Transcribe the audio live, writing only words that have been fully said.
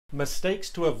Mistakes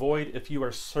to avoid if you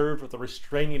are served with a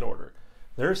restraining order.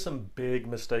 There are some big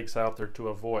mistakes out there to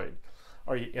avoid.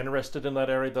 Are you interested in that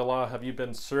area of the law? Have you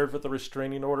been served with a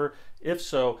restraining order? If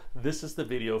so, this is the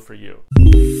video for you.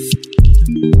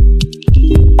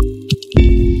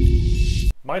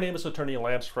 My name is Attorney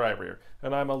Lance Fryrear,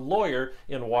 and I'm a lawyer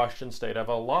in Washington State. I have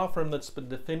a law firm that's been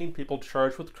defending people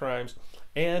charged with crimes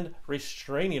and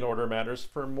restraining order matters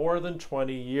for more than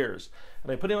 20 years.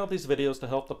 And I'm putting out these videos to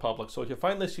help the public. So if you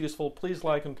find this useful, please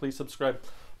like and please subscribe.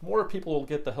 More people will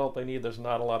get the help they need. There's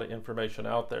not a lot of information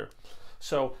out there.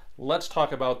 So let's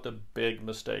talk about the big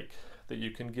mistake that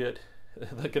you can get,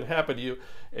 that can happen to you,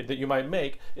 that you might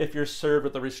make if you're served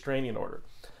with a restraining order.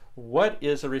 What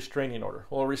is a restraining order?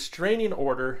 Well, a restraining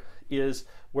order is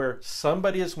where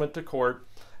somebody has went to court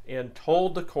and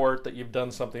told the court that you've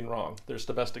done something wrong. There's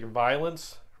domestic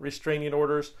violence restraining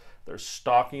orders, there's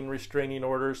stalking restraining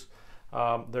orders,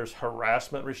 there's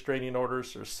harassment restraining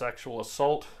orders, there's sexual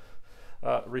assault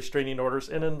restraining orders,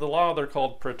 and in the law they're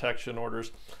called protection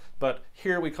orders. But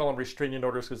here we call them restraining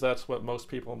orders because that's what most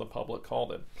people in the public call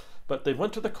them. But they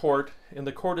went to the court, and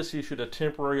the court has issued a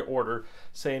temporary order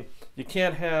saying you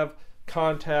can't have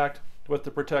contact with the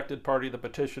protected party, the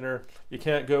petitioner. You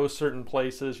can't go certain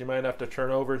places. You might have to turn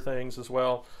over things as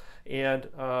well. And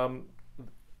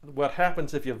what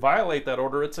happens if you violate that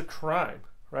order, it's a crime,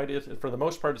 right? For the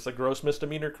most part, it's a gross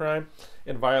misdemeanor crime,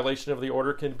 and violation of the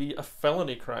order can be a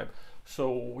felony crime.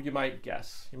 So you might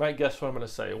guess what I'm going to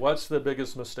say. What's the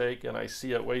biggest mistake? And I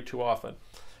see it way too often.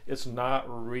 It's not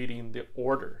reading the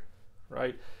order,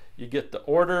 right? You get the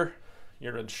order,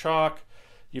 you're in shock.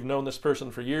 You've known this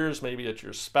person for years. Maybe it's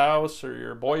your spouse or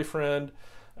your boyfriend.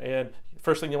 And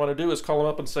first thing you want to do is call them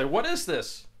up and say, what is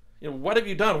this? What have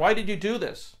you done? Why did you do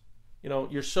this?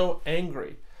 You're so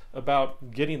angry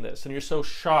about getting this and you're so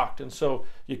shocked. And so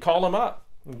you call them up,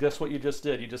 and guess what you just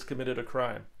did? You just committed a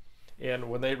crime.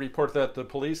 And when they report that to the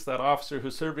police, that officer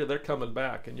who served you, they're coming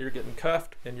back and you're getting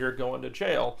cuffed and you're going to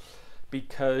jail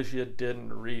because you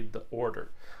didn't read the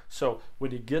order. So when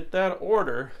you get that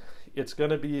order, it's going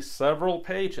to be several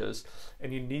pages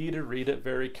and you need to read it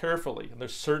very carefully. And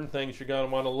there's certain things you're going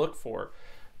to want to look for.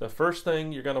 The first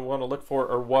thing you're going to want to look for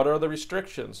are what are the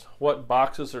restrictions? What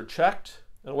boxes are checked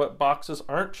and what boxes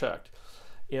aren't checked?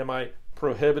 Am I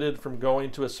prohibited from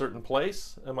going to a certain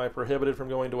place? Am I prohibited from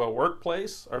going to a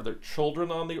workplace? Are there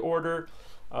children on the order?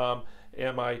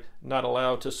 Am I not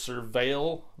allowed to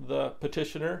surveil the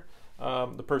petitioner,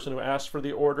 the person who asked for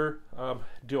the order?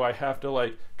 Do I have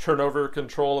to turn over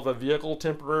control of a vehicle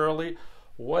temporarily?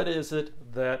 What is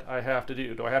it that I have to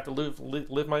do? Do I have to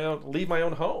leave my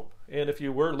own home? And if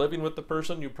you were living with the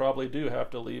person, you probably do have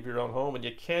to leave your own home, and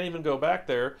you can't even go back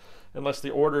there unless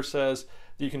the order says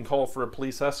that you can call for a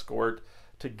police escort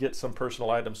to get some personal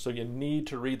items. So you need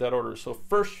to read that order. So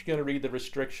first you're going to read the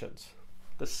restrictions.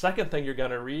 The second thing you're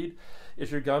going to read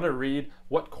is you're going to read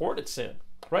what court it's in,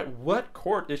 right? What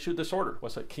court issued this order?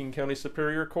 Was it King County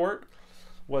Superior Court?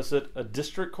 Was it a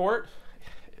district court?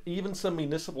 Even some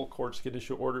municipal courts can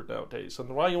issue orders nowadays. And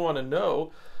why you want to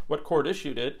know what court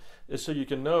issued it is so you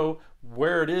can know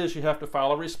where it is you have to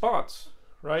file a response,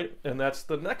 right? And that's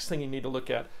the next thing you need to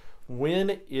look at.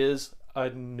 When is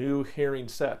a new hearing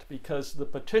set? Because the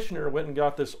petitioner went and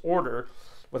got this order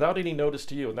without any notice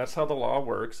to you, and that's how the law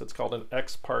works. It's called an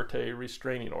ex parte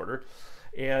restraining order.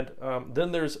 And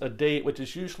then there's a date, which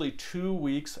is usually 2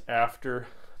 weeks after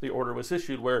the order was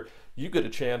issued, where you get a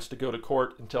chance to go to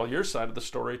court and tell your side of the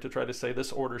story to try to say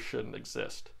this order shouldn't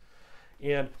exist.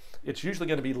 And it's usually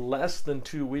going to be less than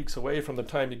 2 weeks away from the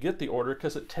time you get the order,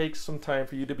 because it takes some time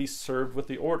for you to be served with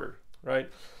the order, right?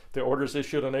 The order is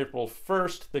issued on April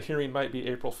 1st. The hearing might be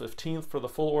April 15th for the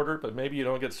full order, but maybe you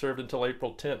don't get served until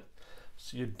April 10th.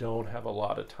 So you don't have a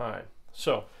lot of time.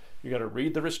 So you're going to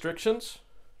read the restrictions.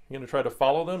 You're going to try to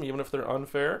follow them, even if they're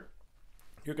unfair.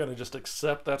 You're going to just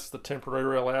accept that's the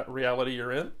temporary reality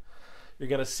you're in. You're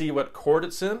going to see what court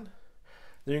it's in.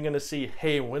 Then you're going to see,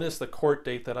 hey, when is the court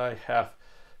date that I have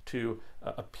to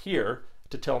appear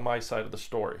to tell my side of the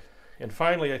story? And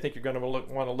finally, I think you're going to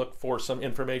want to look for some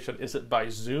information. Is it by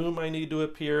Zoom I need to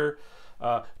appear?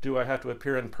 Do I have to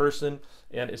appear in person?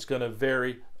 And it's going to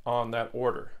vary on that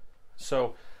order.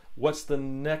 So what's the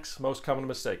next most common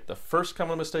mistake? The first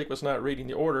common mistake was not reading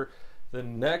the order. The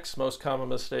next most common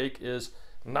mistake is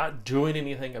not doing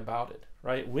anything about it,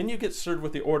 right? When you get served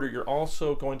with the order, you're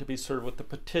also going to be served with the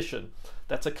petition.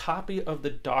 That's a copy of the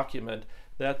document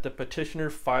that the petitioner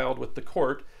filed with the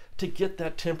court to get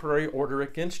that temporary order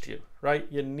against you, right?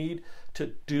 You need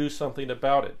to do something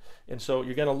about it. And so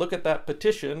you're going to look at that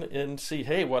petition and see,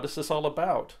 hey, what is this all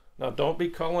about? Now, don't be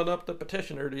calling up the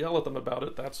petitioner to yell at them about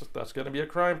it. That's going to be a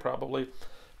crime probably.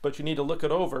 but you need to look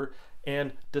it over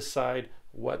and decide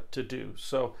what to do.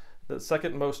 So the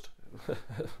second most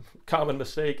common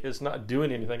mistake is not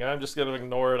doing anything. I'm just going to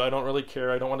ignore it. I don't really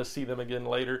care. I don't want to see them again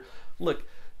later. Look,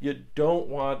 you don't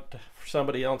want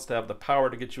somebody else to have the power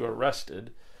to get you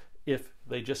arrested if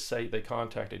they just say they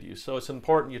contacted you. So it's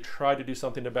important you try to do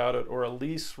something about it, or at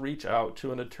least reach out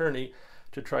to an attorney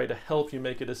to try to help you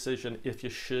make a decision if you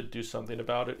should do something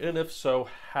about it, and if so,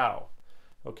 how.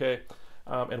 Okay?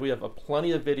 And we have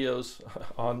plenty of videos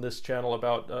on this channel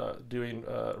about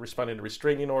responding to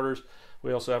restraining orders.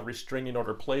 We also have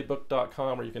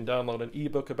restrainingorderplaybook.com, where you can download an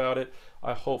ebook about it.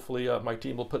 Hopefully my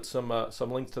team will put some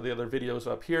links to the other videos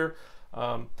up here,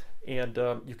 and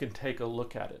you can take a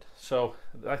look at it. So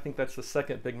I think that's the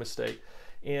second big mistake.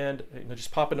 And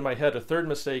just pop into my head, a third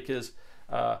mistake is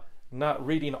not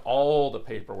reading all the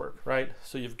paperwork, right?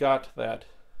 So you've got that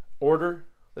order,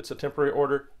 that's a temporary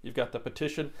order. You've got the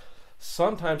petition.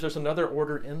 Sometimes there's another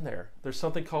order in there. There's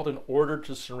something called an order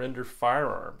to surrender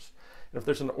firearms. And if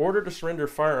there's an order to surrender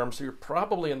firearms, so you're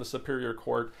probably in the Superior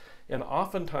Court, and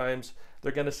oftentimes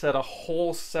they're going to set a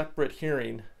whole separate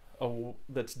hearing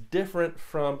that's different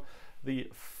from the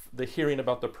hearing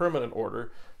about the permanent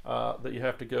order that you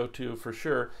have to go to for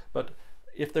sure. But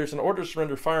if there's an order to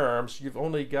surrender firearms, you've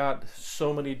only got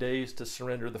so many days to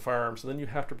surrender the firearms, and then you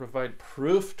have to provide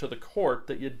proof to the court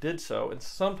that you did so, and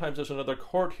sometimes there's another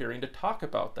court hearing to talk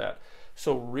about that.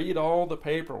 So read all the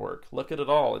paperwork, look at it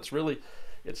all. It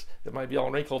might be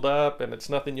all wrinkled up and it's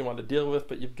nothing you want to deal with,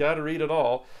 but you've got to read it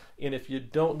all. And if you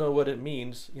don't know what it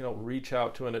means, reach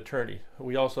out to an attorney.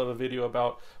 We also have a video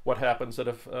about what happens at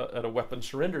a weapons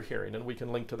surrender hearing, and we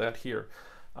can link to that here.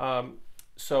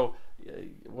 So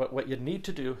what you need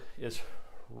to do is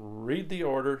read the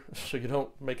order so you don't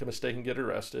make a mistake and get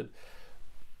arrested,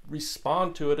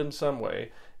 respond to it in some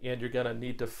way, and you're going to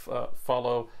need to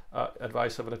follow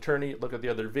advice of an attorney. Look at the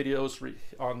other videos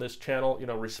on this channel.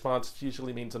 Response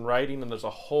usually means in writing, and there's a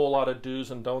whole lot of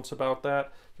do's and don'ts about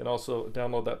that. You can also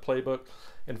download that playbook.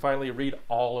 And finally, read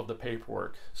all of the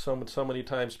paperwork. So many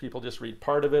times people just read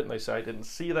part of it and they say, I didn't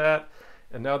see that,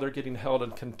 and now they're getting held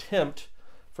in contempt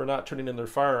for not turning in their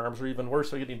firearms, or even worse,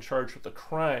 they're getting charged with a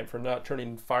crime for not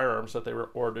turning in firearms that they were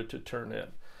ordered to turn in.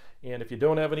 And if you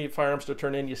don't have any firearms to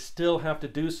turn in, you still have to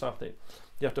do something.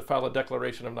 You have to file a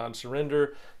declaration of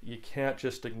non-surrender. You can't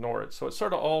just ignore it. So it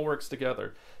sort of all works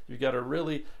together. You've got to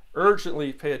really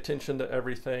urgently pay attention to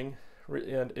everything,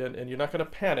 and you're not going to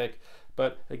panic,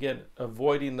 but again,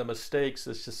 avoiding the mistakes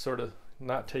is just sort of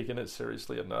not taking it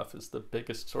seriously enough is the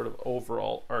biggest sort of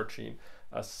overall arching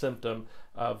symptom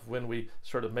of when we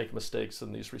sort of make mistakes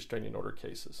in these restraining order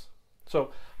cases.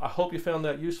 So I hope you found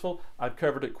that useful. I've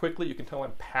covered it quickly. You can tell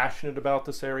I'm passionate about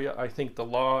this area. I think the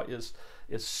law is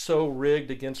so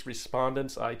rigged against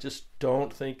respondents. I just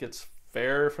don't think it's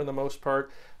fair for the most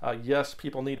part. Yes,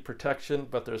 people need protection,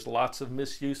 but there's lots of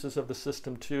misuses of the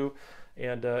system too.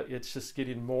 And it's just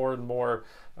getting more and more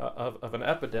of an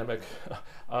epidemic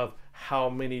of how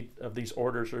many of these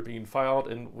orders are being filed,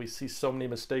 and we see so many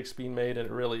mistakes being made, and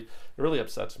it really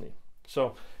upsets me.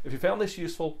 So if you found this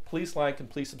useful, please like and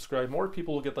please subscribe. More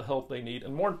people will get the help they need.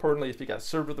 And more importantly, if you got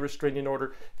served with a restraining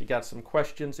order, if you got some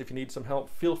questions, if you need some help,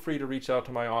 feel free to reach out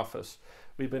to my office.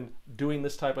 We've been doing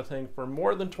this type of thing for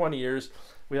more than 20 years.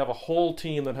 We have a whole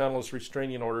team that handles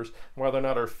restraining orders. While they're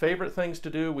not our favorite things to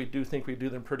do, we do think we do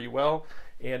them pretty well.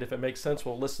 And if it makes sense,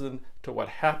 we'll listen to what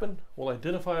happened, we'll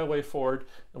identify a way forward,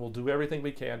 and we'll do everything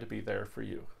we can to be there for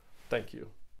you. Thank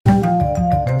you.